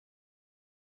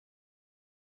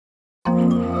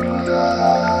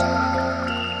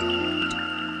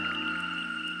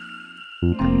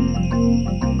Good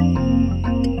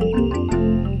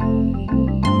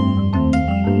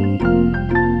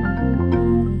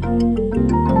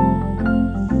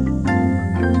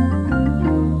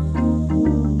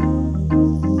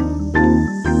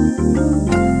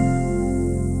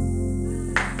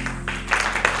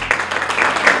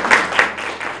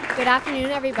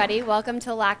afternoon, everybody. Welcome to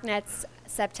LACNETS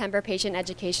September Patient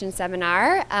Education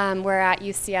Seminar. We're at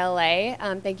UCLA.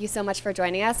 Thank you so much for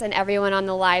joining us, and everyone on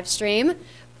the live stream,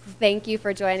 thank you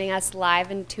for joining us live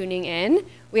and tuning in.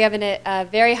 We have a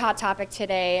very hot topic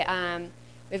today.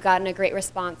 We've gotten a great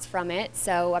response from it,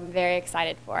 so I'm very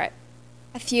excited for it.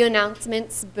 A few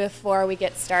announcements before we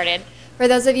get started. For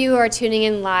those of you who are tuning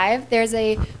in live, there's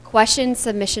a question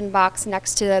submission box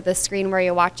next to the screen where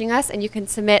you're watching us, and you can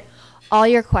submit all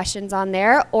your questions on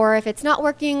there, or if it's not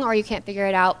working or you can't figure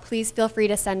it out, please feel free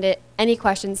to send any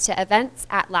questions to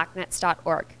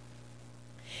events@lacnets.org.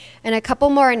 And a couple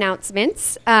more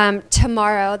announcements.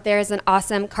 Tomorrow there's an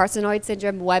awesome Carcinoid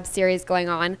Syndrome web series going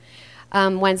on,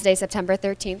 Wednesday, September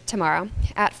 13th, tomorrow,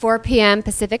 at 4 p.m.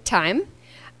 Pacific time.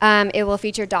 It will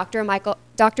feature Dr.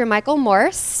 Michael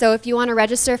Morse. So if you want to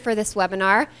register for this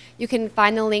webinar, you can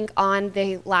find the link on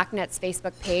the LACNETS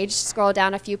Facebook page. Scroll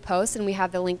down a few posts, and we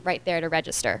have the link right there to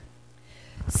register.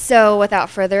 So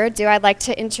without further ado, I'd like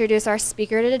to introduce our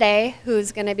speaker today,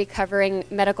 who's going to be covering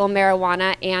medical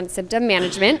marijuana and symptom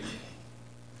management,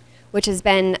 which has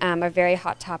been a very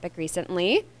hot topic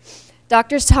recently.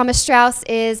 Dr. Thomas Strouse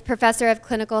is Professor of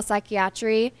Clinical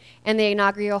Psychiatry and the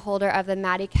inaugural holder of the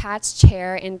Matty Katz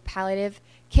Chair in Palliative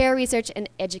Care Research and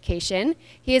Education.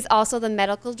 He is also the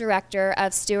Medical Director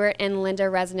of Stewart and Lynda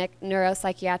Resnick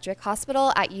Neuropsychiatric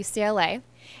Hospital at UCLA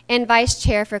and Vice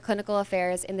Chair for Clinical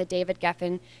Affairs in the David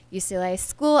Geffen UCLA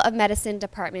School of Medicine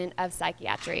Department of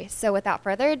Psychiatry. So without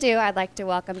further ado, I'd like to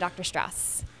welcome Dr.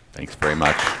 Strouse. Thanks very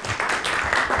much.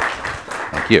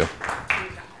 Thank you.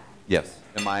 Yes.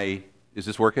 Is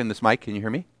this working, this mic? Can you hear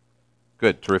me?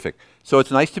 Good, terrific. So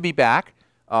it's nice to be back.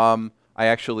 I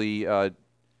actually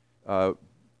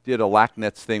did a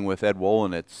LACNETS thing with Ed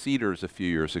Wolin at Cedars a few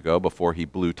years ago before he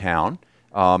blew town,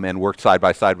 and worked side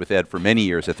by side with Ed for many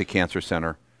years at the Cancer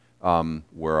Center,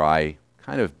 where I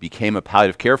kind of became a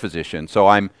palliative care physician. So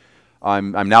I'm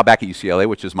now back at UCLA,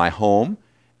 which is my home,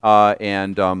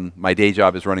 and my day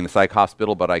job is running the psych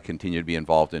hospital, but I continue to be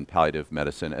involved in palliative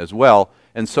medicine as well.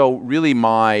 And so really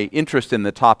my interest in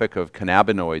the topic of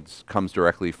cannabinoids comes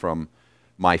directly from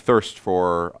my thirst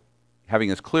for having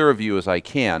as clear a view as I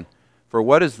can for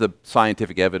what does the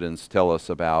scientific evidence tell us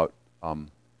about a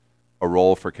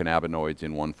role for cannabinoids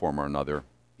in one form or another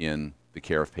in the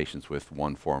care of patients with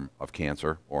one form of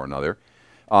cancer or another.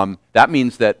 That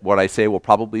means that what I say will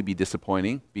probably be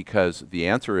disappointing because the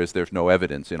answer is there's no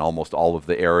evidence in almost all of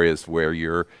the areas where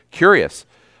you're curious.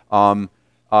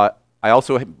 I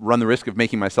also run the risk of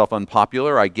making myself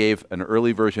unpopular. I gave an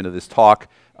early version of this talk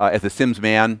at the Sims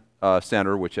Mann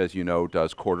Center, which, as you know,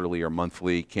 does quarterly or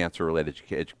monthly cancer-related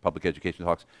public education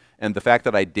talks. And the fact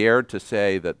that I dared to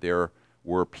say that there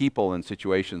were people in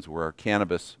situations where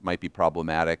cannabis might be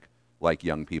problematic, like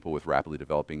young people with rapidly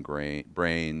developing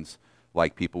brains,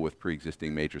 like people with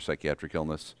pre-existing major psychiatric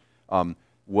illness,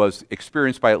 was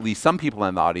experienced by at least some people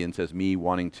in the audience as me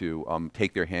wanting to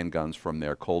take their handguns from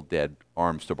their cold, dead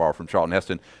arms, to borrow from Charlton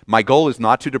Heston. My goal is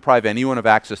not to deprive anyone of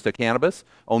access to cannabis,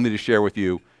 only to share with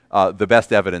you the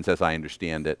best evidence as I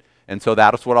understand it. And so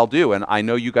that's what I'll do. And I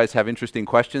know you guys have interesting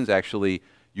questions. Actually,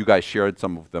 you guys shared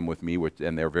some of them with me,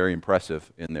 and they're very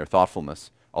impressive in their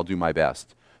thoughtfulness. I'll do my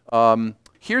best.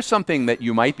 Here's something that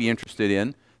you might be interested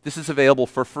in. This is available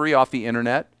for free off the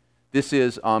internet. This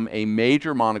is a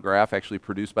major monograph actually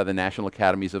produced by the National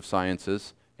Academies of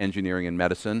Sciences, Engineering, and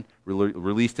Medicine,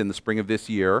 released in the spring of this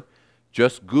year.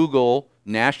 Just Google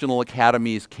National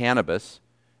Academies Cannabis,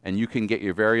 and you can get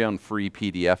your very own free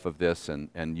PDF of this,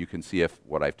 and you can see if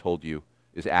what I've told you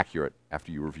is accurate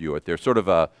after you review it. There's sort of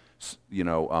a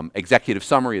executive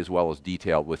summary as well as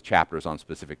detailed with chapters on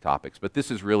specific topics. But this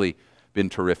has really been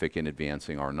terrific in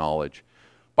advancing our knowledge.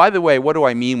 By the way, what do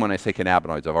I mean when I say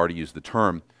cannabinoids? I've already used the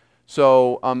term.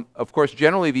 So, of course,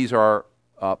 generally these are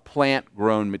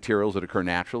plant-grown materials that occur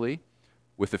naturally.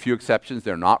 With a few exceptions,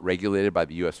 they're not regulated by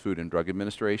the U.S. Food and Drug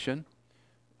Administration.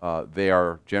 They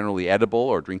are generally edible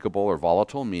or drinkable or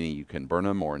volatile, meaning you can burn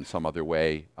them or in some other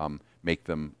way make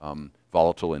them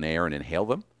volatile in air and inhale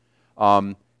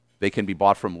them. They can be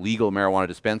bought from legal marijuana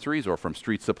dispensaries or from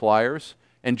street suppliers.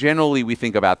 And generally, we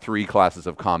think about three classes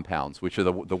of compounds, which are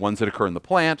the ones that occur in the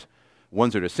plant,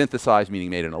 ones that are synthesized,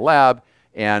 meaning made in a lab,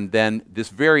 and then this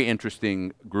very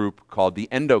interesting group called the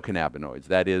endocannabinoids.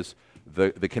 That is,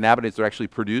 the cannabinoids that are actually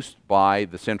produced by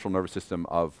the central nervous system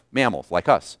of mammals, like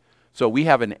us. So we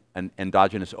have an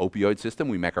endogenous opioid system.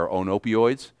 We make our own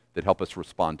opioids that help us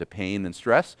respond to pain and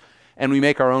stress, and we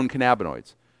make our own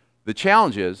cannabinoids. The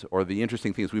challenge is, or the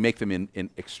interesting thing is, we make them in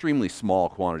extremely small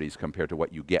quantities compared to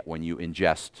what you get when you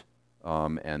ingest,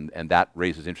 and that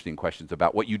raises interesting questions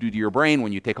about what you do to your brain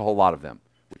when you take a whole lot of them,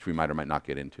 which we might or might not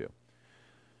get into.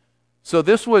 So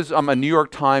this was a New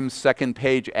York Times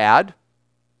second-page ad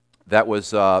that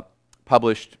was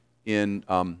published in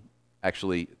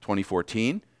actually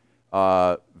 2014.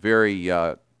 Very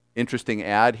interesting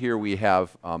ad. Here we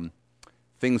have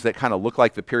things that kind of look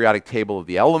like the periodic table of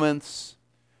the elements,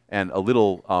 and a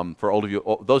little, for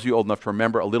those of you old enough to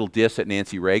remember, a little diss at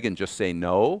Nancy Reagan, just say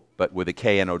no, but with a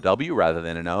K-N-O-W rather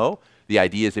than an O. The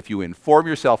idea is if you inform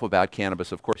yourself about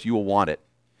cannabis, of course you will want it.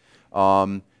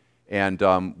 We're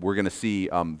going to see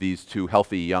these two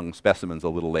healthy young specimens a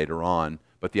little later on.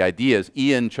 But the idea is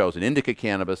Ian chose an indica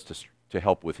cannabis to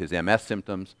help with his MS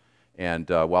symptoms, and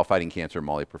while fighting cancer,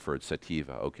 Molly preferred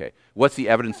sativa. Okay, what's the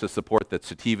evidence to support that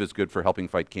sativa is good for helping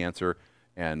fight cancer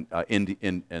and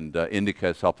indica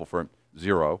is helpful for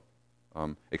zero,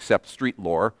 except street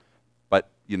lore? But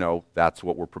you know, that's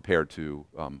what we're prepared to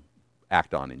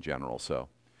act on in general. So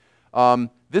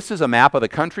this is a map of the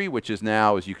country, which is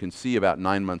now, as you can see, about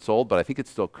 9 months old, but I think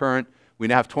it's still current. We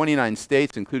now have 29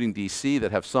 states, including DC,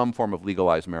 that have some form of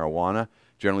legalized marijuana.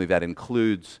 Generally, that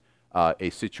includes a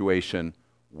situation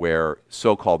where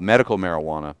so-called medical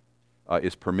marijuana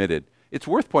is permitted. It's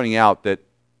worth pointing out that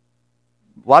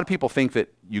a lot of people think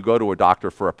that you go to a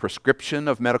doctor for a prescription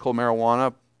of medical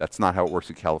marijuana. That's not how it works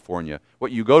in California.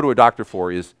 What you go to a doctor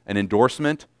for is an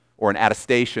endorsement or an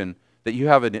attestation that you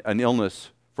have an illness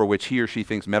for which he or she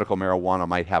thinks medical marijuana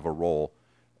might have a role,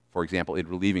 for example, in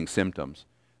relieving symptoms.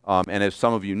 And as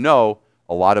some of you know,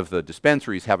 a lot of the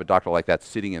dispensaries have a doctor like that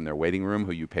sitting in their waiting room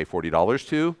who you pay $40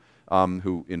 to,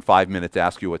 who in 5 minutes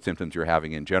ask you what symptoms you're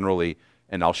having, and generally,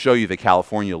 and I'll show you the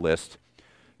California list.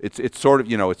 It's sort of,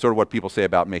 you know, it's sort of what people say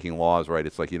about making laws, right?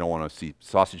 It's like you don't want to see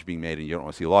sausage being made and you don't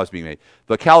want to see laws being made.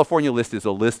 The California list is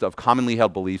a list of commonly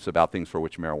held beliefs about things for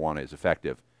which marijuana is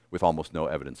effective, with almost no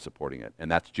evidence supporting it,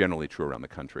 and that's generally true around the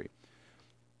country.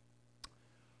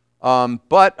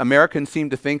 But Americans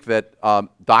seem to think that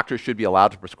doctors should be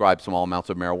allowed to prescribe small amounts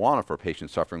of marijuana for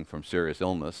patients suffering from serious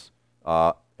illness.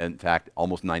 In fact,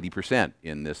 almost 90%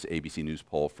 in this ABC News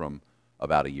poll from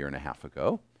about 1.5 years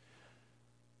ago.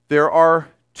 There are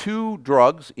 2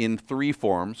 drugs in 3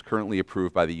 forms currently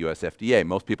approved by the US FDA.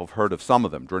 Most people have heard of some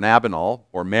of them. Dronabinol,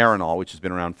 or Marinol, which has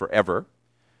been around forever.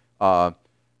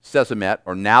 Sesamet,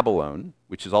 or Nabilone,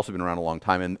 which has also been around a long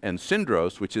time. And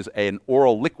Strouse, which is an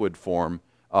oral liquid form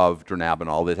of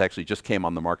dronabinol that actually just came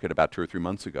on the market about 2 or 3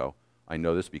 months ago. I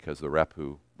know this because the rep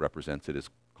who represents it is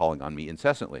calling on me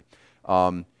incessantly.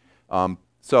 These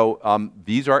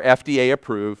are FDA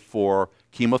approved for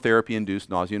chemotherapy-induced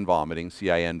nausea and vomiting,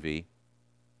 CINV.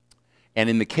 And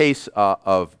in the case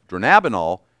of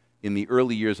dronabinol, in the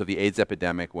early years of the AIDS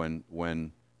epidemic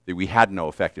when we had no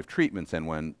effective treatments and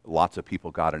when lots of people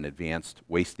got an advanced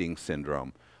wasting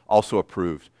syndrome, also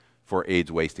approved for AIDS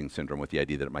wasting syndrome with the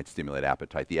idea that it might stimulate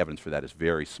appetite. The evidence for that is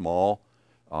very small.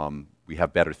 We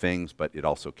have better things, but it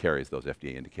also carries those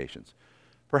FDA indications.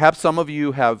 Perhaps some of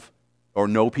you have or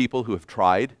know people who have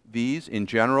tried these. In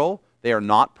general, they are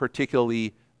not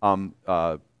particularly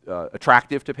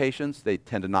attractive to patients. They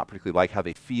tend to not particularly like how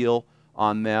they feel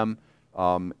on them.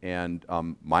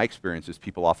 My experience is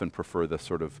people often prefer the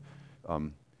sort of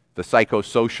the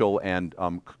psychosocial and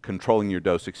controlling your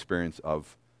dose experience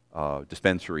of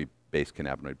dispensary-based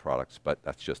cannabinoid products, but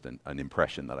that's just an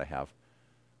impression that I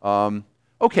have.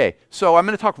 Okay, so I'm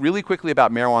going to talk really quickly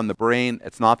about marijuana in the brain.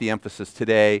 It's not the emphasis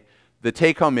today. The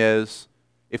take-home is,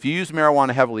 if you use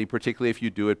marijuana heavily, particularly if you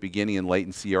do it beginning in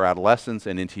latency or adolescence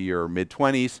and into your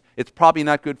mid-20s, it's probably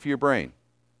not good for your brain.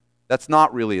 That's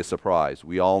not really a surprise.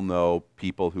 We all know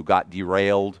people who got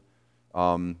derailed.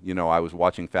 You know, I was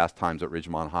watching Fast Times at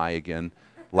Ridgemont High again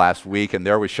last week, and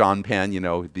there was Sean Penn, you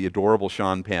know, the adorable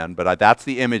Sean Penn. But that's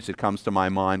the image that comes to my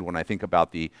mind when I think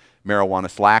about the marijuana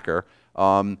slacker.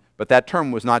 But that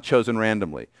term was not chosen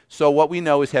randomly. So what we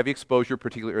know is heavy exposure,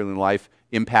 particularly early in life,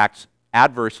 impacts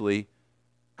adversely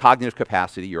cognitive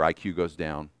capacity. Your IQ goes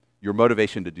down, your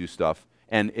motivation to do stuff,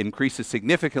 and increases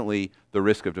significantly the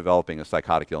risk of developing a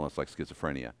psychotic illness like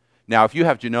schizophrenia. Now, if you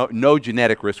have no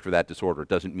genetic risk for that disorder, it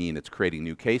doesn't mean it's creating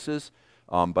new cases,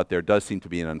 but there does seem to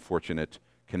be an unfortunate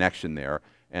connection there.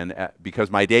 And because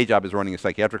my day job is running a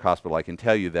psychiatric hospital, I can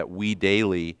tell you that we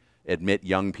daily admit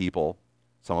young people,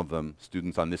 some of them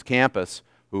students on this campus,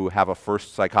 who have a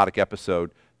first psychotic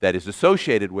episode that is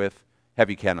associated with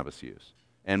heavy cannabis use.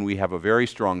 And we have a very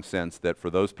strong sense that for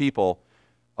those people,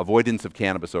 avoidance of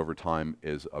cannabis over time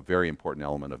is a very important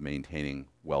element of maintaining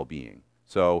well-being.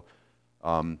 So,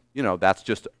 you know, that's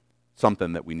just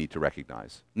something that we need to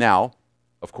recognize. Now,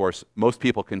 of course, most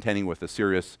people contending with a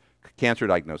serious cancer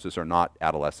diagnosis are not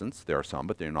adolescents. There are some,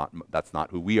 but they're not, that's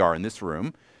not who we are in this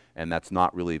room, and that's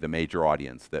not really the major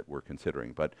audience that we're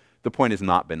considering. But the point is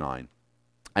not benign.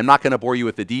 I'm not going to bore you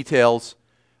with the details.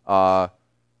 I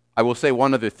will say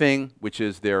one other thing, which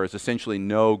is there is essentially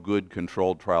no good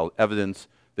controlled trial evidence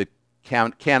that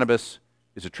cannabis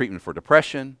is a treatment for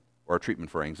depression or a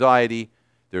treatment for anxiety.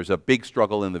 There's a big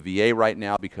struggle in the VA right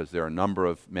now because there are a number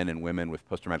of men and women with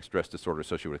post-traumatic stress disorder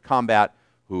associated with combat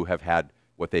who have had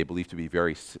what they believe to be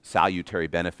very salutary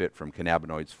benefit from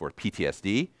cannabinoids for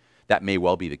PTSD. That may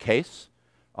well be the case.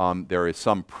 There is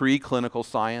some preclinical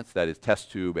science, that is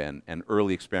test tube and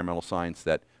early experimental science,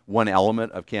 that one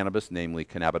element of cannabis, namely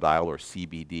cannabidiol or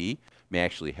CBD, may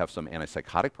actually have some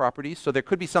antipsychotic properties. So there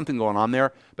could be something going on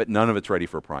there, but none of it's ready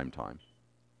for prime time.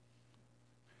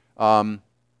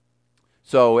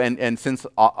 Since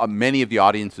many of the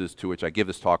audiences to which I give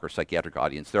this talk are psychiatric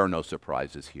audience, there are no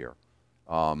surprises here.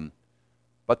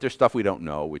 But there's stuff we don't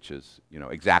know, which is, you know,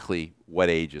 exactly what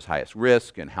age is highest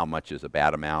risk and how much is a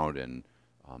bad amount and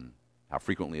how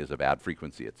frequently is a bad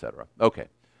frequency, et cetera. Okay,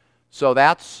 so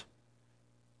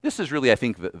this is really, I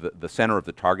think, the center of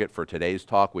the target for today's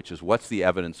talk, which is what's the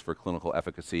evidence for clinical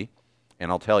efficacy?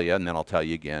 And I'll tell you, and then I'll tell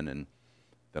you again, and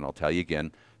then I'll tell you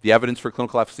again. The evidence for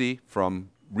clinical efficacy from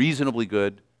reasonably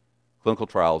good clinical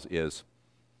trials is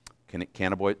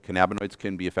cannabinoids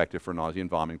can be effective for nausea and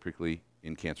vomiting, particularly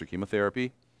in cancer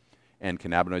chemotherapy, and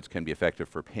cannabinoids can be effective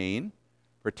for pain,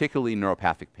 particularly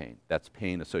neuropathic pain. That's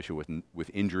pain associated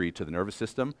with injury to the nervous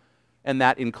system, and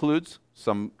that includes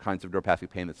some kinds of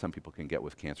neuropathic pain that some people can get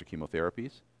with cancer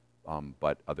chemotherapies,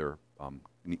 but other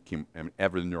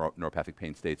neuropathic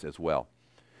pain states as well.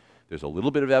 There's a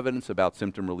little bit of evidence about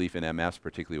symptom relief in MS,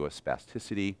 particularly with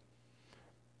spasticity.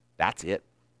 That's it.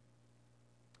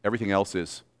 Everything else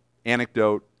is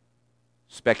anecdote,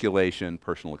 speculation,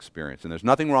 personal experience. And there's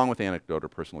nothing wrong with anecdote or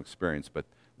personal experience, but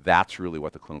that's really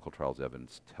what the clinical trials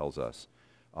evidence tells us.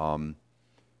 You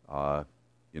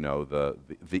know,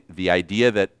 the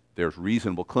idea that there's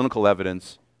reasonable clinical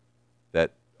evidence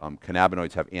that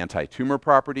cannabinoids have anti-tumor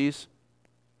properties.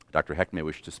 Dr. Hecht may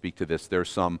wish to speak to this. There's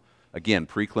some, again,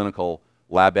 preclinical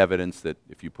lab evidence that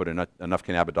if you put enough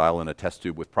cannabidiol in a test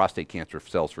tube with prostate cancer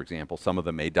cells, for example, some of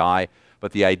them may die.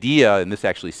 But the idea, and this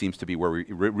actually seems to be where we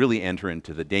really enter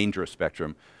into the dangerous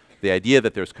spectrum, the idea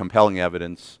that there's compelling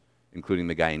evidence, including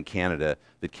the guy in Canada,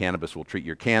 that cannabis will treat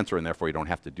your cancer and therefore you don't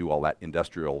have to do all that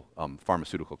industrial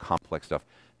pharmaceutical complex stuff,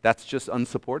 that's just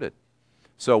unsupported.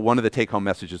 So one of the take-home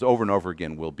messages over and over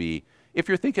again will be, if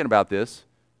you're thinking about this,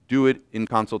 do it in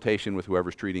consultation with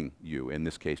whoever's treating you, in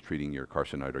this case treating your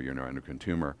carcinoid or your neuroendocrine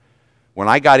tumor. When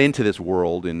I got into this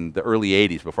world in the early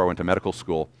 80s, before I went to medical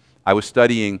school, I was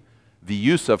studying the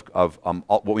use of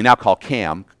what we now call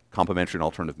CAM, complementary and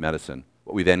alternative medicine,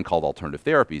 what we then called alternative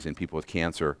therapies in people with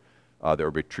cancer that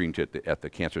were being treated at the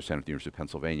Cancer Center at the University of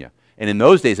Pennsylvania. And in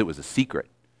those days, it was a secret.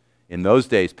 In those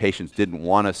days, patients didn't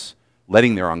want us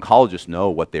letting their oncologists know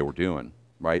what they were doing,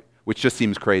 right? Which just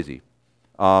seems crazy.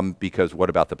 Because what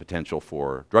about the potential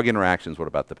for drug interactions? What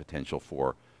about the potential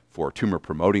for tumor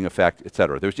promoting effect, et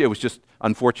cetera? It was just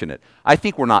unfortunate. I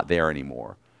think we're not there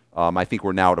anymore. I think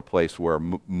we're now at a place where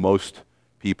most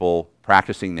people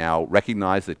practicing now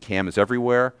recognize that CAM is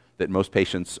everywhere, that most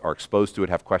patients are exposed to it,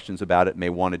 have questions about it, may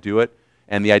want to do it,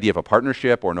 and the idea of a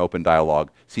partnership or an open dialogue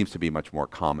seems to be much more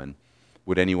common.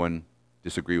 Would anyone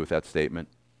disagree with that statement?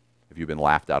 Have you been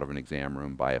laughed out of an exam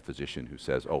room by a physician who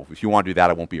says, oh, if you want to do that,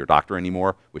 I won't be your doctor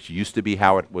anymore, which used to be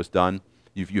how it was done?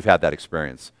 You've had that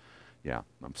experience. Yeah,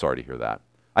 I'm sorry to hear that.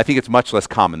 I think it's much less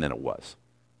common than it was.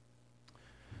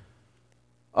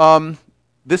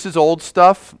 This is old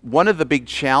stuff. One of the big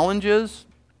challenges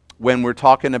when we're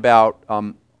talking about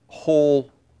whole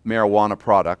marijuana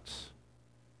products,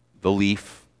 the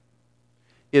leaf,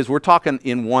 is we're talking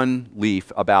in one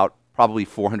leaf about probably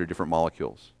 400 different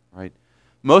molecules, right?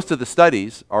 Most of the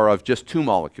studies are of just two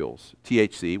molecules,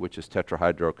 THC, which is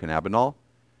tetrahydrocannabinol,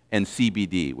 and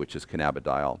CBD, which is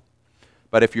cannabidiol.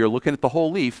 But if you're looking at the whole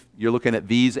leaf, you're looking at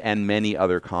these and many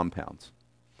other compounds.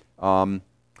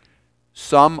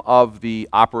 Some of the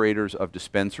operators of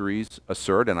dispensaries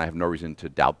assert, and I have no reason to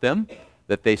doubt them,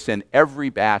 that they send every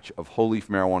batch of whole leaf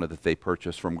marijuana that they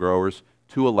purchase from growers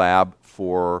to a lab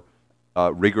for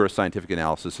rigorous scientific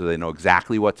analysis so they know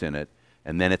exactly what's in it,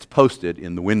 and then it's posted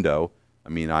in the window. I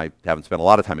mean, I haven't spent a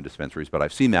lot of time in dispensaries, but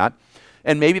I've seen that.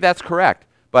 And maybe that's correct.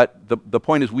 But the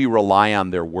point is we rely on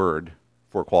their word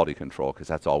for quality control because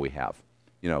that's all we have.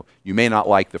 You may not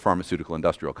like the pharmaceutical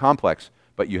industrial complex,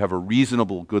 but you have a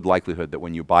reasonable good likelihood that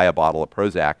when you buy a bottle of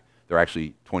Prozac, there are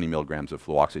actually 20 milligrams of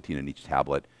fluoxetine in each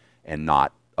tablet and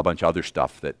not a bunch of other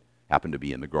stuff that happened to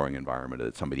be in the growing environment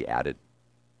that somebody added.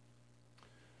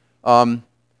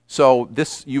 So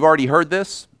this, you've already heard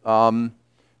this, so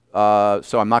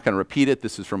I'm not going to repeat it.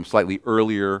 This is from slightly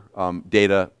earlier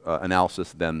data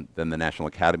analysis than the National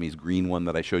Academy's green one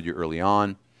that I showed you early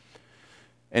on.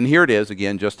 And here it is,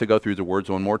 again, just to go through the words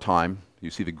one more time.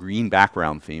 You see the green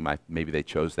background theme. Maybe they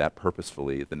chose that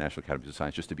purposefully at the National Academy of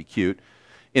Science just to be cute.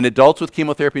 In adults with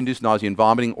chemotherapy-induced nausea and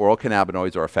vomiting, oral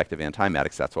cannabinoids are effective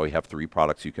antiemetics. That's why we have 3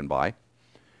 products you can buy.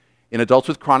 In adults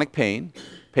with chronic pain,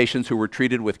 patients who were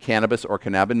treated with cannabis or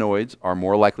cannabinoids are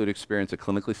more likely to experience a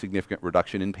clinically significant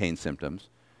reduction in pain symptoms.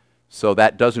 So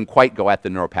that doesn't quite go at the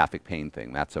neuropathic pain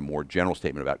thing. That's a more general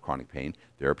statement about chronic pain.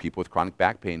 There are people with chronic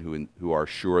back pain who are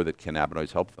sure that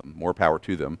cannabinoids help them. More power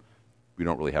to them. We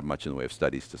don't really have much in the way of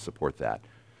studies to support that.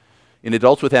 In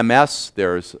adults with MS,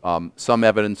 there's some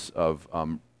evidence of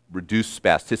reduced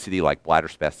spasticity, like bladder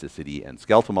spasticity and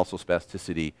skeletal muscle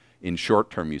spasticity, in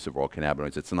short-term use of oral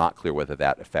cannabinoids. It's not clear whether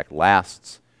that effect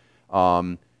lasts.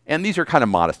 And these are kind of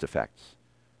modest effects.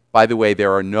 By the way,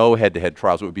 there are no head-to-head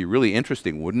trials. It would be really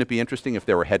interesting. Wouldn't it be interesting if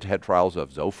there were head-to-head trials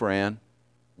of Zofran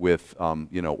with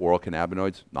oral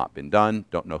cannabinoids? Not been done.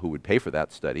 Don't know who would pay for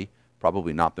that study.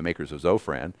 Probably not the makers of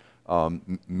Zofran.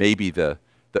 Maybe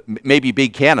maybe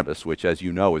Big Cannabis, which, as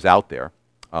you know, is out there.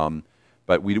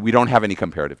 But we don't have any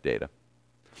comparative data.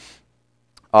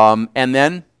 And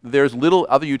then there's little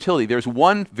other utility. There's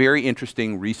one very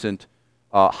interesting recent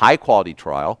high-quality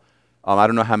trial. I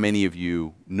don't know how many of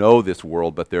you know this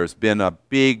world, but there's been a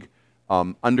big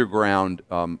underground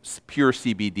pure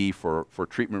CBD for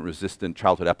treatment-resistant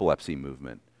childhood epilepsy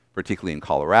movement, particularly in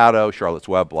Colorado, Charlotte's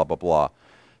Web, blah, blah, blah.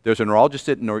 There's a neurologist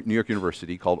at New York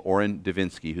University called Oren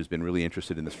Davinsky who's been really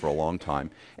interested in this for a long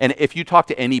time. And if you talk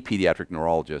to any pediatric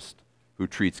neurologist who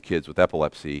treats kids with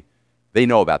epilepsy, they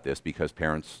know about this because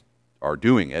parents are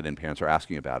doing it and parents are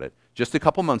asking about it. Just a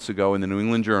couple months ago in the New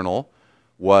England Journal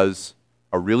was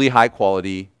a really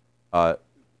high-quality,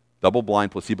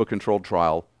 double-blind, placebo-controlled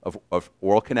trial of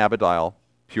oral cannabidiol,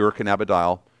 pure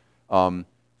cannabidiol,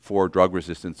 for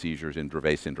drug-resistant seizures in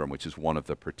Dravet syndrome, which is one of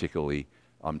the particularly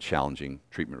challenging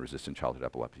treatment-resistant childhood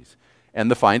epilepsies. And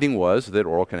the finding was that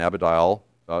oral cannabidiol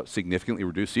significantly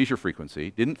reduced seizure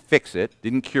frequency, didn't fix it,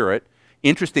 didn't cure it.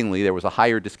 Interestingly, there was a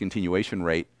higher discontinuation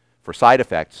rate for side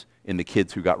effects in the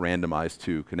kids who got randomized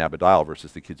to cannabidiol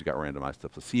versus the kids who got randomized to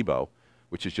placebo,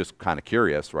 which is just kind of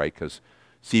curious, right? Because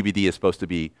CBD is supposed to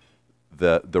be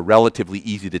the relatively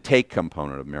easy-to-take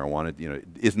component of marijuana. It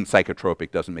isn't psychotropic,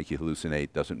 doesn't make you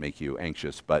hallucinate, doesn't make you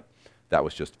anxious, but that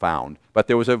was just found. But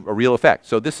there was a real effect.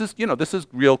 So this is, this is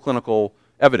real clinical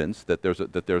evidence that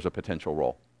there's a potential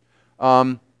role.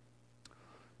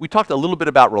 We talked a little bit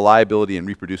about reliability and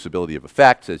reproducibility of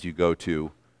effects as you go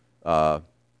to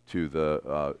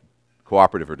the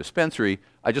cooperative or dispensary.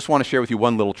 I just want to share with you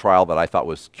one little trial that I thought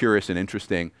was curious and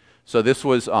interesting. So this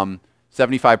was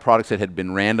 75 products that had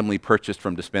been randomly purchased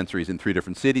from dispensaries in 3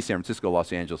 different cities, San Francisco,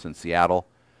 Los Angeles, and Seattle.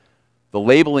 The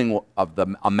labeling of the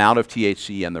amount of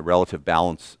THC and the relative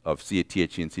balance of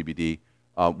THC and CBD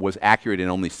was accurate in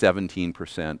only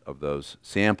 17% of those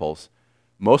samples.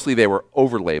 Mostly they were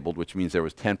over-labeled, which means there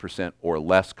was 10% or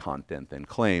less content than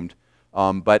claimed.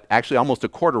 But actually almost a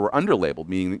quarter were under-labeled,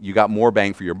 meaning that you got more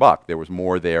bang for your buck. There was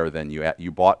more there than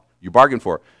you bargained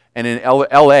for. And in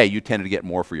LA, you tended to get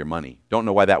more for your money. Don't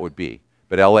know why that would be.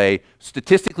 But LA,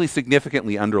 statistically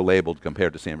significantly under-labeled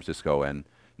compared to San Francisco. And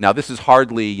now this is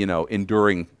hardly,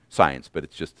 enduring science, but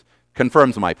it just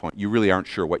confirms my point. You really aren't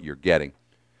sure what you're getting.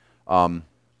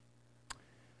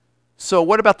 So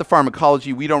what about the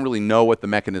pharmacology? We don't really know what the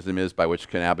mechanism is by which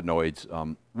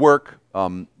cannabinoids work.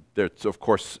 There's, of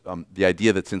course, the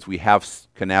idea that since we have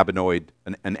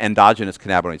an endogenous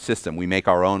cannabinoid system, we make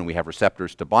our own and we have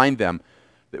receptors to bind them,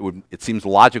 it seems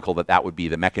logical that that would be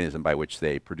the mechanism by which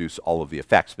they produce all of the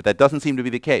effects. But that doesn't seem to be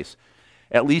the case.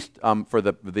 At least for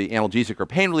the analgesic or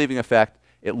pain-relieving effect,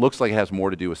 it looks like it has more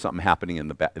to do with something happening in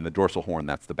the dorsal horn.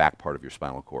 That's the back part of your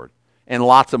spinal cord. And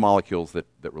lots of molecules that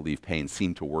relieve pain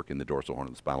seem to work in the dorsal horn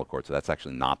of the spinal cord, so that's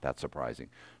actually not that surprising.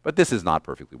 But this is not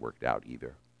perfectly worked out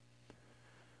either.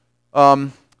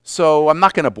 So I'm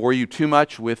not going to bore you too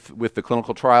much with the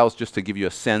clinical trials, just to give you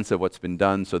a sense of what's been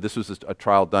done. So this was a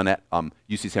trial done at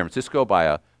UC San Francisco by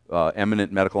a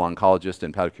eminent medical oncologist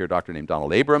and palliative care doctor named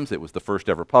Donald Abrams. It was the first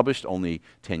ever published only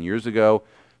 10 years ago.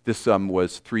 This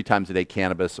was 3 times a day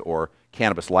cannabis, or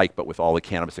cannabis-like, but with all the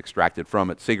cannabis extracted from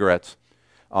it, cigarettes.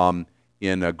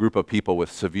 in a group of people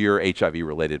with severe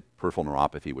HIV-related peripheral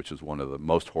neuropathy, which is one of the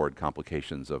most horrid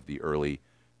complications of the early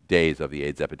days of the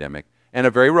AIDS epidemic. And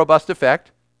a very robust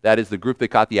effect. That is, the group that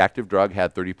got the active drug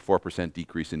had 34%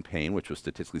 decrease in pain, which was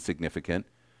statistically significant.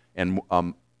 And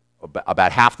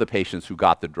about half the patients who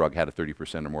got the drug had a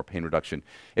 30% or more pain reduction.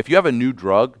 If you have a new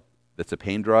drug that's a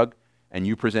pain drug, and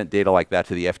you present data like that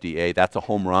to the FDA, that's a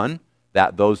home run.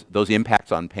 Those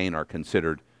impacts on pain are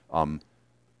considered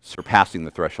surpassing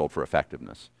the threshold for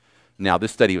effectiveness. Now,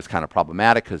 this study was kind of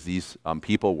problematic because these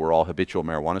people were all habitual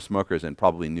marijuana smokers and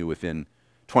probably knew within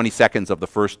 20 seconds of the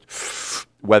first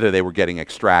whether they were getting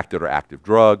extracted or active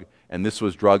drug. And this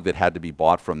was drug that had to be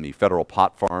bought from the federal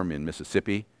pot farm in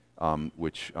Mississippi,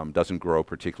 which doesn't grow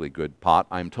particularly good pot,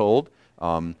 I'm told.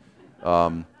 I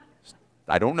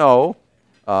don't know.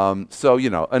 So, you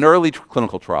know, an early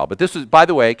clinical trial. But this is, by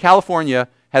the way, California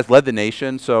has led the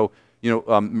nation. So, you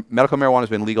know, medical marijuana has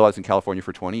been legalized in California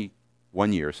for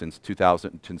 21 years, since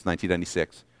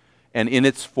 1996. And in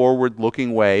its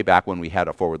forward-looking way, back when we had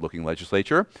a forward-looking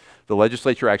legislature, the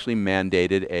legislature actually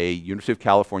mandated a University of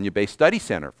California-based study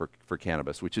center for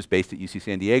cannabis, which is based at UC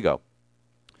San Diego,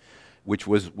 which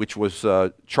was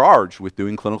charged with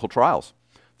doing clinical trials.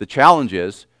 The challenge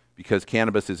is, because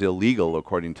cannabis is illegal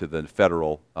according to the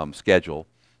federal schedule,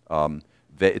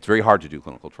 it's very hard to do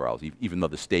clinical trials, even though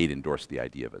the state endorsed the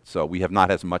idea of it. So we have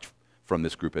not as much from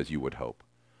this group as you would hope.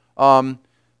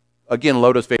 Again,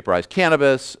 low-dose vaporized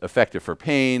cannabis, effective for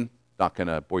pain. Not going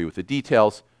to bore you with the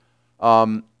details.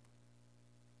 I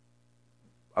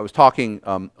was talking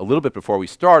a little bit before we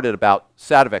started about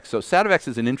Sativex. So Sativex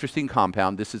is an interesting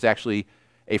compound. This is actually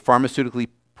a pharmaceutically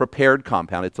prepared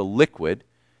compound. It's a liquid.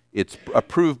 It's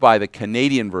approved by the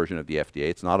Canadian version of the FDA.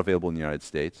 It's not available in the United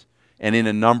States. And in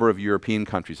a number of European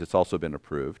countries, it's also been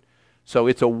approved. So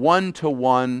it's a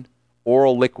 1-to-1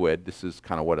 oral liquid. This is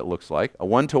kind of what it looks like. A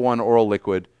 1-to-1 oral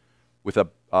liquid with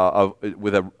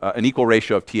an equal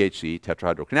ratio of THC,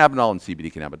 tetrahydrocannabinol, and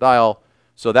CBD cannabidiol.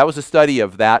 So that was a study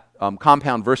of that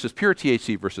compound versus pure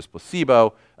THC versus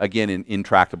placebo, again, in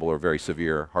intractable or very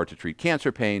severe, hard-to-treat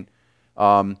cancer pain.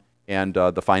 And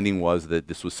the finding was that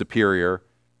this was superior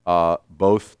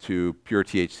both to pure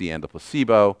THC and the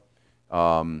placebo.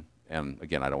 And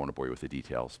again, I don't want to bore you with the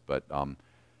details, but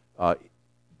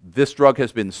this drug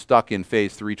has been stuck in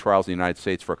phase 3 trials in the United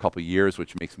States for a couple of years,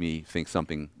 which makes me think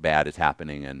something bad is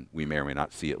happening, and we may or may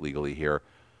not see it legally here.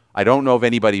 I don't know of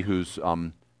anybody who's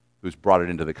brought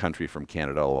it into the country from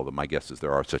Canada, although my guess is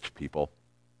there are such people.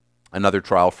 Another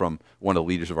trial from one of the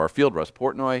leaders of our field, Russ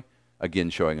Portnoy, again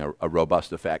showing a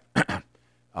robust effect.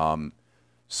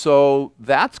 So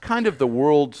that's kind of the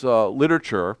world's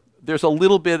literature. There's a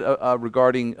little bit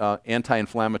regarding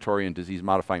anti-inflammatory and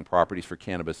disease-modifying properties for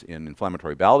cannabis in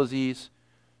inflammatory bowel disease,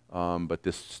 but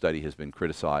this study has been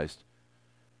criticized.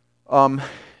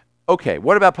 Okay,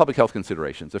 what about public health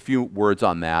considerations? A few words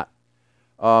on that.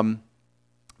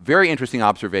 Very interesting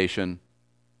observation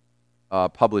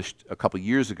published a couple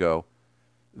years ago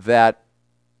that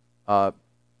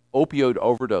opioid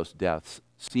overdose deaths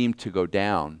seem to go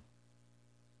down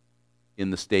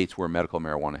in the states where medical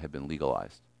marijuana had been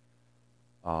legalized.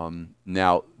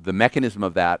 Now, the mechanism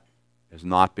of that has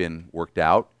not been worked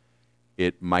out.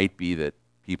 It might be that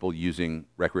people using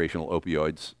recreational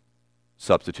opioids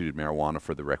substituted marijuana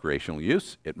for the recreational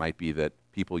use. It might be that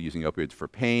people using opioids for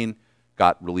pain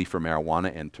got relief from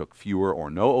marijuana and took fewer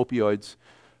or no opioids.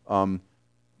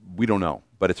 We don't know,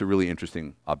 but it's a really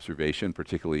interesting observation,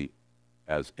 particularly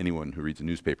as anyone who reads a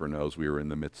newspaper knows, we were in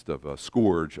the midst of a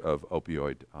scourge of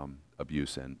opioid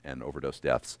abuse and overdose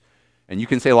deaths. And you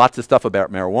can say lots of stuff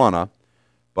about marijuana,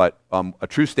 but a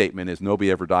true statement is nobody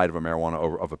ever died of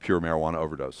a pure marijuana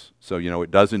overdose. So, you know,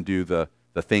 it doesn't do the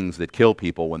things that kill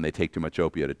people when they take too much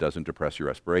opiate. It doesn't depress your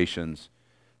respirations.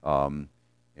 And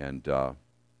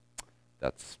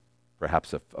that's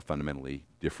perhaps a fundamentally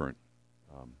different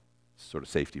sort of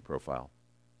safety profile.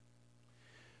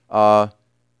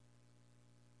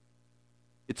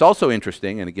 It's also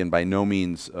interesting, and again, by no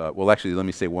means, well, actually, let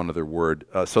me say one other word.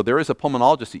 So there is a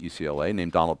pulmonologist at UCLA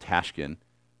named Donald Tashkin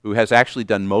who has actually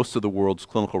done most of the world's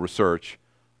clinical research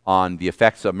on the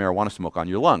effects of marijuana smoke on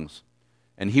your lungs.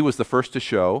 And he was the first to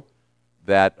show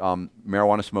that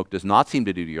marijuana smoke does not seem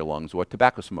to do to your lungs what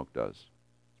tobacco smoke does.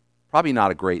 Probably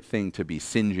not a great thing to be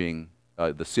singeing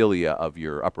the cilia of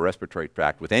your upper respiratory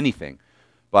tract with anything,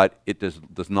 but it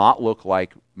does not look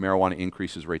like marijuana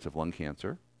increases rates of lung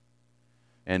cancer.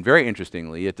 And very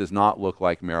interestingly, it does not look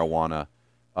like marijuana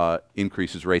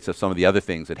increases rates of some of the other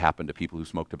things that happen to people who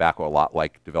smoke tobacco a lot,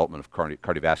 like development of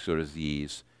cardiovascular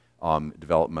disease,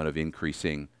 development of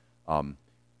increasing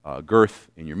girth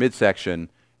in your midsection,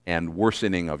 and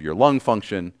worsening of your lung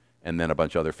function, and then a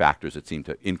bunch of other factors that seem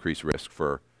to increase risk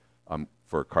for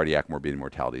cardiac morbidity and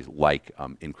mortalities, like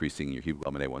increasing your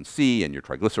hemoglobin A1C and your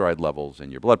triglyceride levels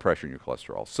and your blood pressure and your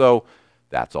cholesterol. So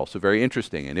that's also very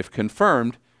interesting. And if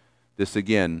confirmed, this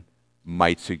again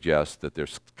might suggest that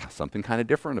there's something kind of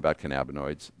different about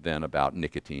cannabinoids than about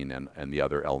nicotine and the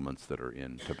other elements that are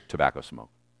in tobacco smoke.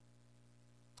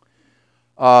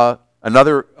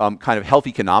 Another kind of health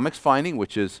economics finding,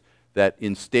 which is that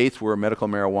in states where medical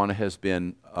marijuana has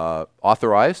been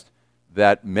authorized,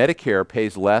 that Medicare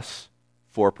pays less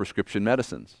for prescription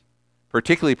medicines,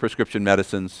 particularly prescription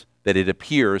medicines that it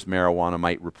appears marijuana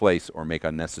might replace or make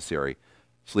unnecessary: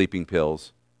 sleeping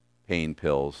pills, pain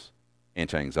pills,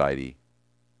 anti-anxiety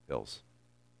pills.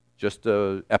 Just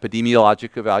an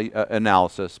epidemiologic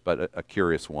analysis, but a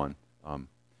curious one.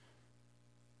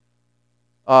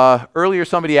 Earlier,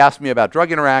 somebody asked me about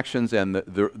drug interactions, and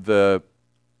the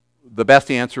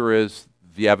best answer is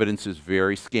the evidence is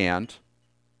very scant.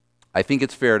 I think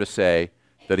it's fair to say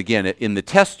that, again, in the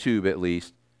test tube at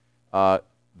least, the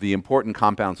important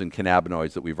compounds in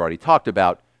cannabinoids that we've already talked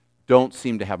about don't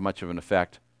seem to have much of an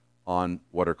effect on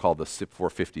what are called the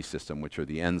CYP450 system, which are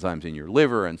the enzymes in your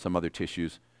liver and some other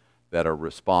tissues that are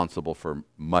responsible for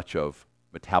much of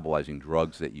metabolizing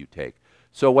drugs that you take.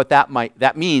 So what that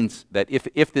means that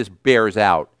if this bears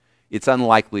out, it's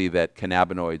unlikely that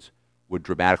cannabinoids would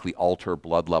dramatically alter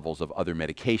blood levels of other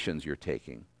medications you're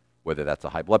taking, whether that's a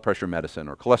high blood pressure medicine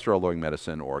or cholesterol-lowering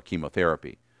medicine or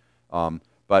chemotherapy.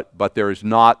 But there is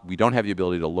not, we don't have the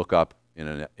ability to look up in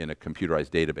a computerized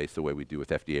database the way we do with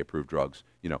FDA-approved drugs.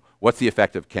 You know, what's the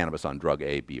effect of cannabis on drug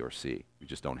A, B, or C? We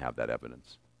just don't have that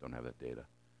evidence, don't have that data.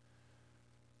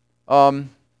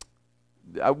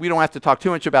 We don't have to talk too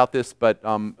much about this, but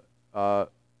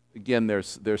again,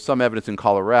 there's some evidence in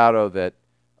Colorado that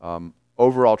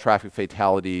overall traffic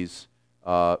fatalities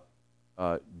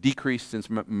decreased since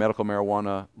medical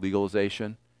marijuana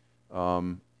legalization,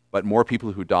 but more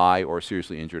people who die or are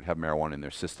seriously injured have marijuana in their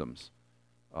systems.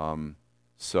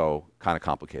 So kind of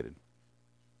complicated.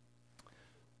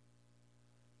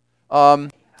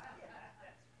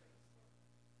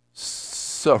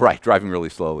 So right, driving really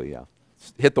slowly, yeah.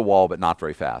 Hit the wall, but not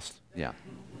very fast, yeah.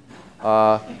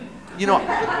 You know,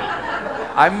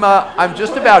 I'm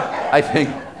just about, I think,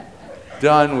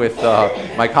 done with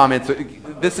my comments.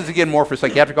 This is again more for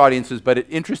psychiatric audiences, but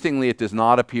interestingly, it does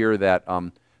not appear that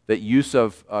that use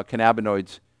of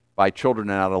cannabinoids by children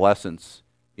and adolescents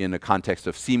in a context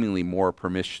of seemingly more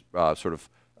sort of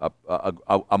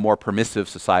a more permissive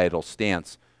societal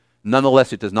stance.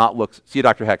 Nonetheless, it does not look. See you,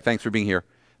 Dr. Heck. Thanks for being here.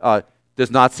 Does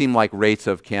not seem like rates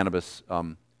of cannabis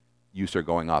use are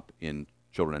going up in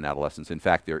children and adolescents. In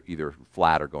fact, they're either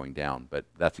flat or going down. But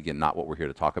that's again not what we're here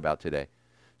to talk about today.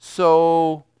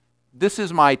 So this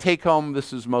is my take-home.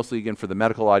 This is mostly again for the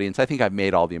medical audience. I think I've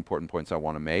made all the important points I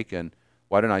want to make. And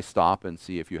why don't I stop and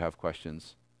see if you have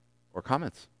questions or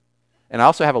comments? And I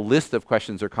also have a list of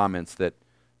questions or comments that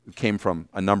came from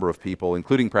a number of people,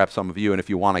 including perhaps some of you. And if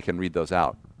you want, I can read those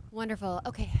out. Wonderful.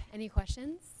 Okay, any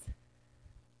questions?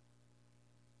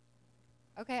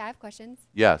 Okay, I have questions.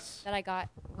 Yes. That I got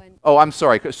when... Oh, I'm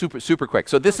sorry, super quick.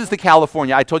 So this is the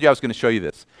California, I told you I was going to show you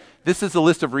this. This is a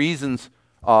list of reasons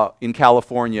in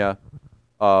California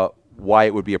why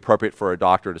it would be appropriate for a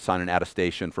doctor to sign an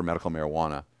attestation for medical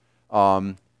marijuana.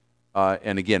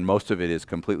 And again, most of it is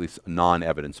completely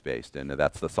non-evidence-based, and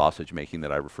that's the sausage making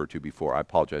that I referred to before. I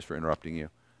apologize for interrupting you.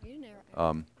 You didn't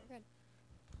interrupt.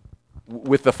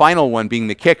 With the final one being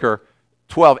the kicker,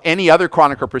 12, any other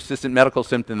chronic or persistent medical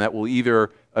symptom that will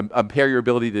either impair your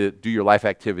ability to do your life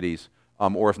activities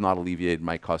or if not alleviated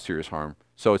might cause serious harm.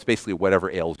 So it's basically whatever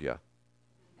ails you.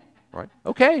 Right?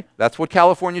 Okay, that's what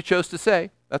California chose to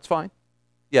say. That's fine.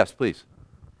 Yes, please.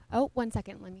 Oh, 1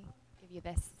 second. Let me give you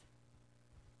this.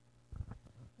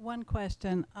 One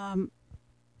question. Is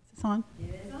this on?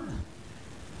 It is on.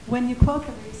 When you quote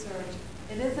the research,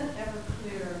 it isn't ever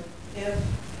clear if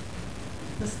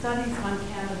the studies on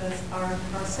cannabis are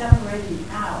separating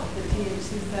out the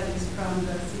THC studies from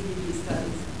the CBD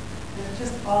studies. They're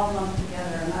just all lumped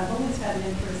together. And I've always had an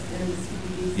interest in the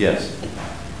CBD yes. studies,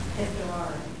 if there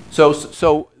are any.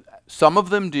 So some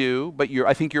of them do, but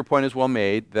I think your point is well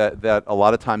made, that a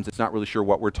lot of times it's not really sure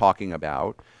what we're talking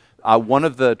about. One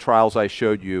of the trials I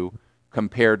showed you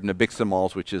compared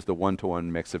nabiximols, which is the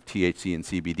 1-to-1 mix of THC and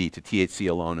CBD, to THC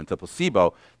alone and to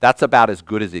placebo. That's about as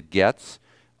good as it gets.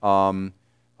 CBD,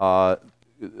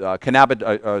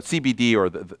 or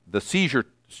the seizure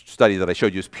study that I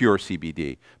showed you, is pure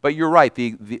CBD. But you're right,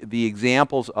 the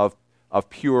examples of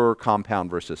pure compound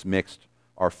versus mixed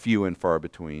are few and far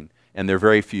between, and they're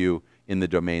very few in the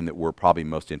domain that we're probably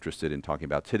most interested in talking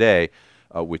about today.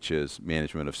 which is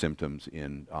management of symptoms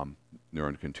in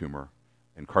neuroendocrine tumor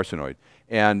and carcinoid.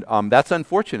 And that's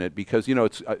unfortunate because, you know,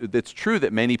 it's true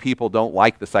that many people don't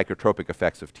like the psychotropic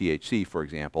effects of THC, for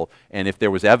example, and if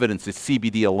there was evidence that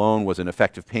CBD alone was an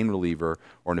effective pain reliever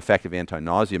or an effective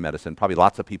anti-nausea medicine, probably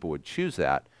lots of people would choose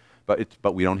that,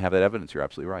 but we don't have that evidence. You're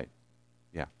absolutely right.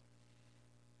 Yeah.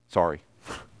 Sorry.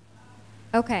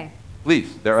 Okay.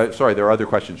 Please, sorry, there are other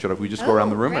questions. Should we just go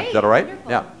around the room? Great. Is that all right?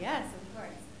 Wonderful. Yeah. Yes, of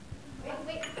course.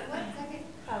 Wait, 1 second.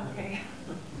 Okay.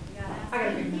 I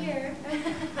gotta be here.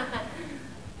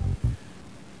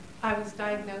 I was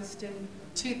diagnosed in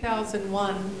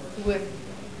 2001 with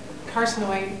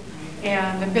carcinoid,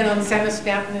 and I've been on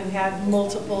samizdatin and had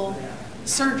multiple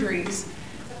surgeries.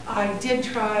 I did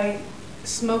try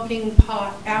smoking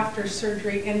pot after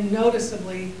surgery and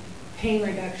noticeably pain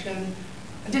reduction.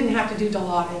 I didn't have to do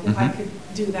Dilaudid. I could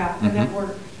do that, and that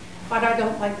worked. But I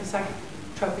don't like the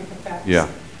psychotropic effects. Yeah.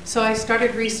 So I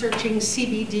started researching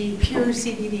CBD, pure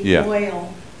CBD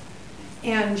oil,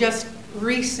 and just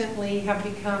recently have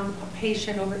become a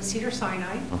patient over at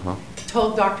Cedars-Sinai.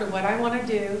 Told doctor what I want to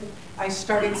do. I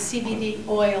started CBD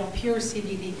oil, pure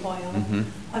CBD oil,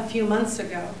 a few months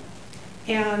ago.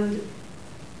 And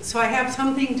so I have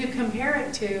something to compare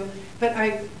it to, but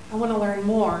I want to learn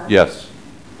more. Yes.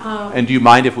 And do you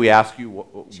mind if we ask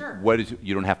you, Sure. what is,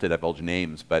 you don't have to divulge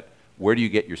names, but where do you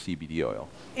get your CBD oil?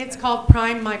 It's called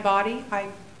Prime My Body. I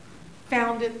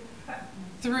found it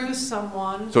through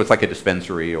someone. So it's like a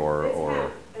dispensary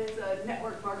or It's a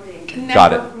network marketing.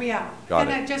 Got it. Yeah. Got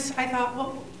and it. I thought,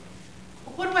 well,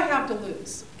 what do I have to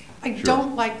lose? I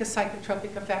don't like the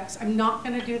psychotropic effects. I'm not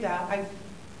going to do that. I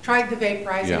tried the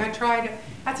vaporizing. Yeah. I tried it.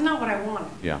 That's not what I wanted.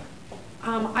 Yeah.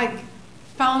 I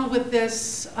found with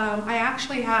this, I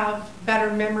actually have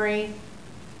better memory,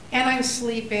 and I'm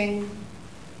sleeping.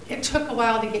 It took a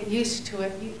while to get used to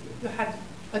it. You had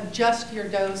to adjust your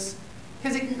dose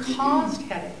because it caused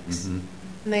headaches. And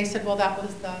they said, well, that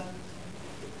was the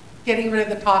getting rid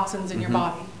of the toxins in your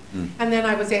body. And then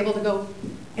I was able to go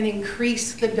and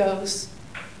increase the dose.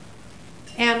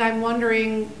 And I'm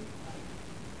wondering,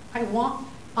 I want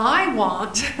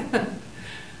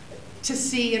to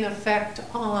see an effect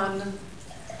on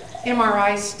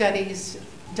MRI studies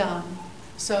done.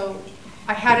 So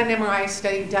I had an MRI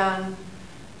study done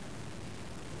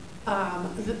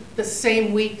the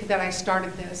same week that I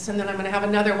started this, and then I'm going to have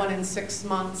another one in 6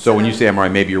 months. So when you say MRI,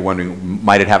 maybe you're wondering,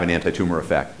 might it have an anti-tumor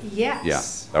effect? Yes.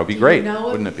 Yeah, that would be great,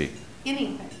 wouldn't it be?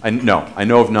 Anything? No, I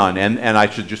know of none. And I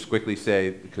should just quickly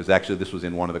say, because actually this was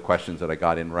in one of the questions that I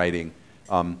got in writing,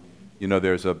 you know,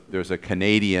 there's a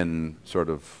Canadian sort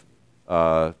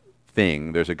of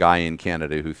thing. There's a guy in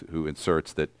Canada who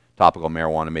inserts that topical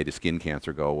marijuana made his skin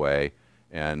cancer go away,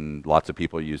 and lots of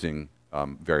people are using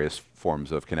various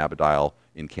forms of cannabidiol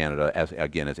in Canada as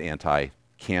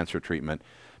anti-cancer treatment.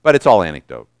 But it's all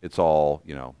anecdote. It's all,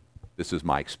 you know, this is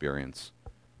my experience.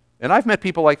 And I've met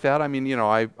people like that. I mean, you know,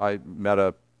 I met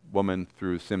a woman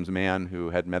through Sims Mann who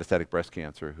had metastatic breast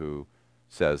cancer who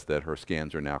says that her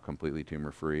scans are now completely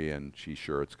tumor-free, and she's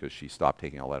sure it's because she stopped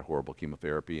taking all that horrible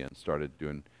chemotherapy and started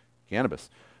doing cannabis.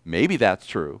 Maybe that's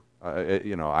true.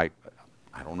 You know, I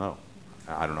don't know.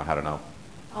 I don't know how to know.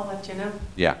 I'll let you know.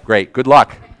 Yeah, great. Good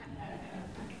luck.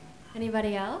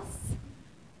 Anybody else?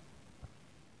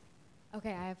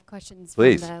 Okay, I have questions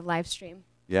Please. from the live stream.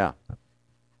 Yeah.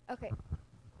 Okay.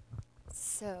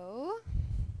 So,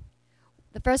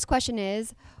 the first question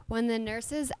is, when the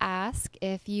nurses ask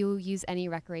if you use any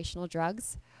recreational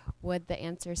drugs, would the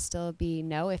answer still be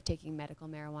no if taking medical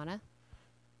marijuana?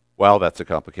 Well, that's a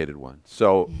complicated one.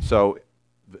 So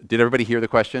did everybody hear the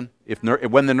question?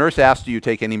 When the nurse asks, do you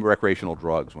take any recreational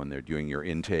drugs when they're doing your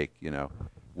intake, you know,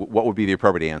 what would be the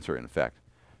appropriate answer in effect?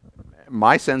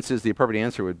 My sense is the appropriate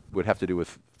answer would have to do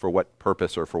with for what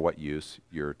purpose or for what use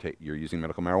you're using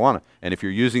medical marijuana. And if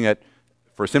you're using it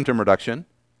for symptom reduction,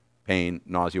 pain,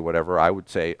 nausea, whatever, I would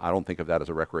say I don't think of that as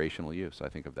a recreational use. I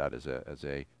think of that as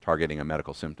a targeting a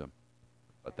medical symptom.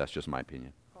 But that's just my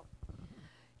opinion.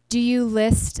 Do you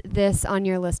list this on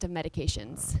your list of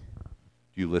medications?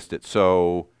 You list it.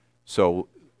 So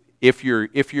if you're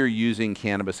using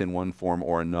cannabis in one form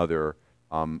or another,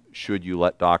 should you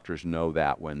let doctors know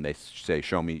that when they say,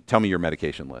 tell me your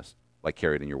medication list, like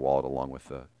carry it in your wallet along with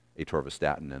the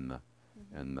atorvastatin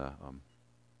and the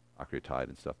octreotide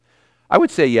and stuff? I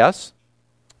would say yes,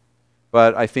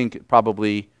 but I think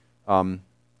probably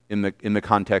in the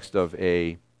context of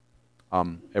a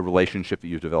relationship that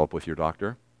you develop with your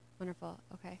doctor. Wonderful.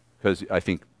 Okay. Because I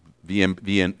think the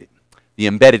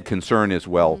embedded concern is,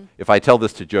 well, if I tell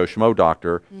this to Joe Schmo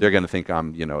doctor, they're going to think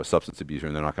I'm, you know, a substance abuser,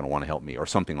 and they're not going to want to help me, or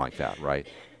something like that, right?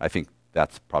 I think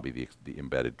that's probably the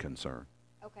embedded concern.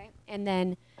 And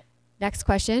then next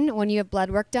question, when you have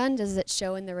blood work done, does it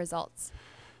show in the results?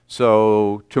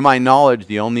 So to my knowledge,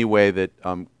 the only way that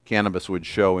cannabis would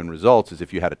show in results is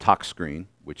if you had a tox screen,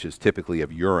 which is typically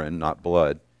of urine, not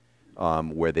blood,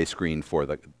 where they screen for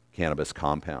the cannabis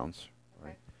compounds.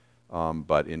 Right?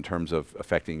 But in terms of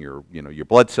affecting your, your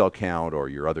blood cell count or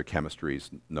your other chemistries,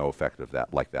 no effect of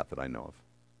that like that I know of.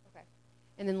 Okay.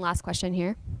 And then last question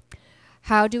here.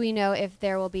 How do we know if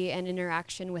there will be an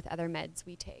interaction with other meds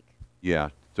we take? Yeah.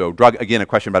 So again, a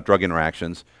question about drug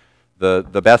interactions.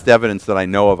 The best evidence that I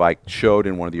know of, I showed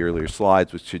in one of the earlier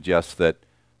slides, which suggests that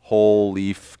whole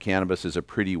leaf cannabis is a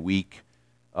pretty weak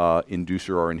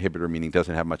inducer or inhibitor, meaning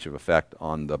doesn't have much of effect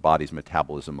on the body's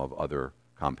metabolism of other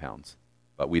compounds.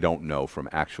 But we don't know from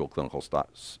actual clinical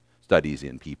studies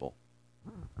in people.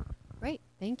 Great,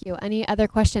 thank you. Any other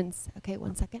questions? Okay,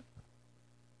 1 second.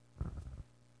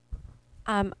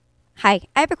 Hi,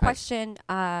 I have a question.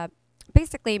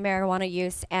 Basically, marijuana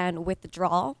use and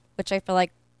withdrawal, which I feel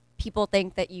like people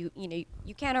think that you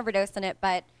can't overdose on it,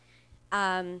 but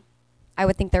I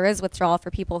would think there is withdrawal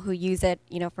for people who use it,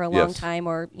 for a long time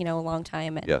or, a long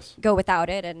time and go without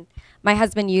it. And my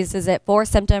husband uses it for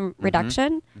symptom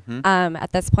reduction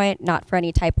at this point, not for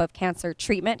any type of cancer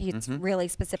treatment. He's really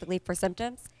specifically for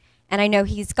symptoms. And I know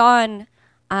he's gone,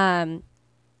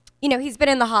 he's been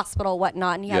in the hospital,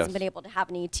 whatnot, and he hasn't been able to have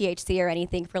any THC or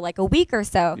anything for like a week or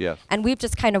so. And we've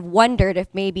just kind of wondered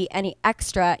if maybe any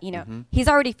extra, he's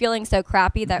already feeling so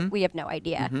crappy that we have no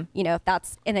idea, if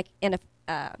that's in a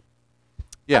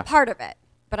part of it.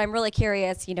 But I'm really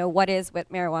curious, what is with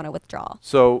marijuana withdrawal?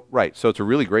 So, so it's a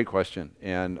really great question.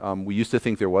 And we used to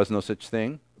think there was no such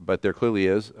thing, but there clearly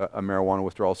is a marijuana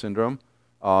withdrawal syndrome.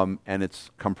 And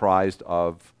it's comprised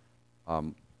of a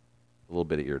little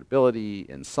bit of irritability,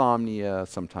 insomnia,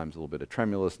 sometimes a little bit of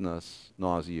tremulousness,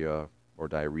 nausea, or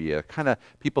diarrhea.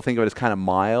 People think of it as kind of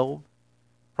mild.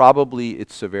 Probably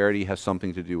its severity has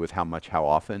something to do with how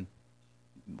often,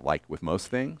 like with most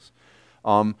things.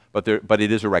 But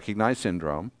it is a recognized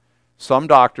syndrome. Some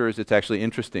doctors, it's actually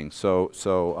interesting. So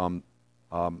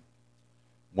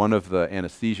one of the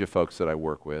anesthesia folks that I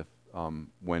work with,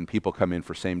 when people come in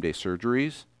for same-day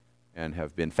surgeries and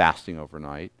have been fasting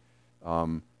overnight,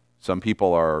 some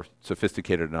people are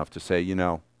sophisticated enough to say,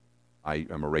 I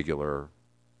am a regular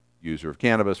user of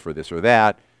cannabis for this or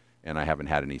that, and I haven't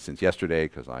had any since yesterday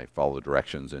because I follow the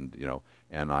directions and,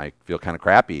 and I feel kind of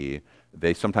crappy.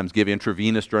 They sometimes give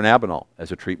intravenous dronabinol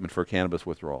as a treatment for cannabis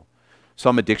withdrawal.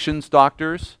 Some addictions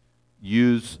doctors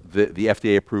use the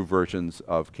FDA-approved versions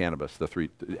of cannabis,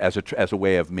 as a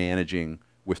way of managing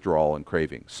withdrawal and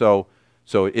craving. So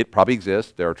it probably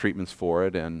exists. There are treatments for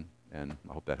it, and I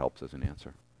hope that helps as an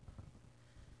answer.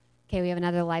 Okay, we have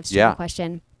another live stream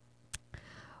question.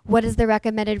 What is the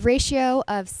recommended ratio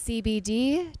of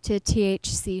CBD to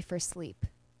THC for sleep?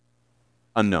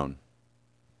 Unknown.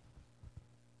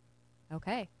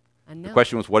 Okay, unknown. The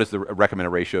question was, what is the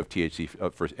recommended ratio of THC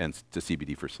to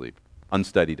CBD for sleep?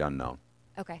 Unstudied, unknown.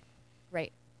 Okay,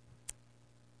 great.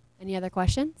 Any other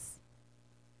questions?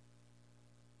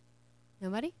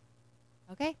 Nobody?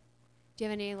 Okay. Do you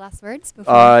have any last words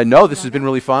before? No, this has been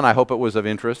really fun. I hope it was of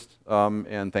interest.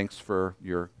 And thanks for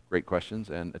your great questions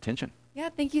and attention. Yeah,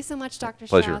 thank you so much, Dr.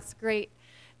 Pleasure. Strouse. Great.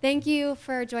 Thank you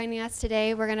for joining us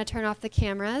today. We're going to turn off the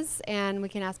cameras, and we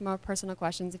can ask more personal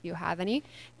questions if you have any.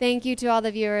 Thank you to all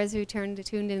the viewers who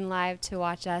tuned in live to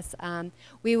watch us.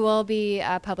 We will be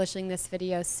publishing this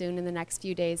video soon in the next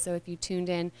few days, so if you tuned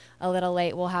in a little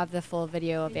late, we'll have the full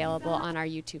video available on our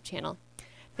YouTube channel.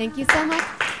 Thank you so much.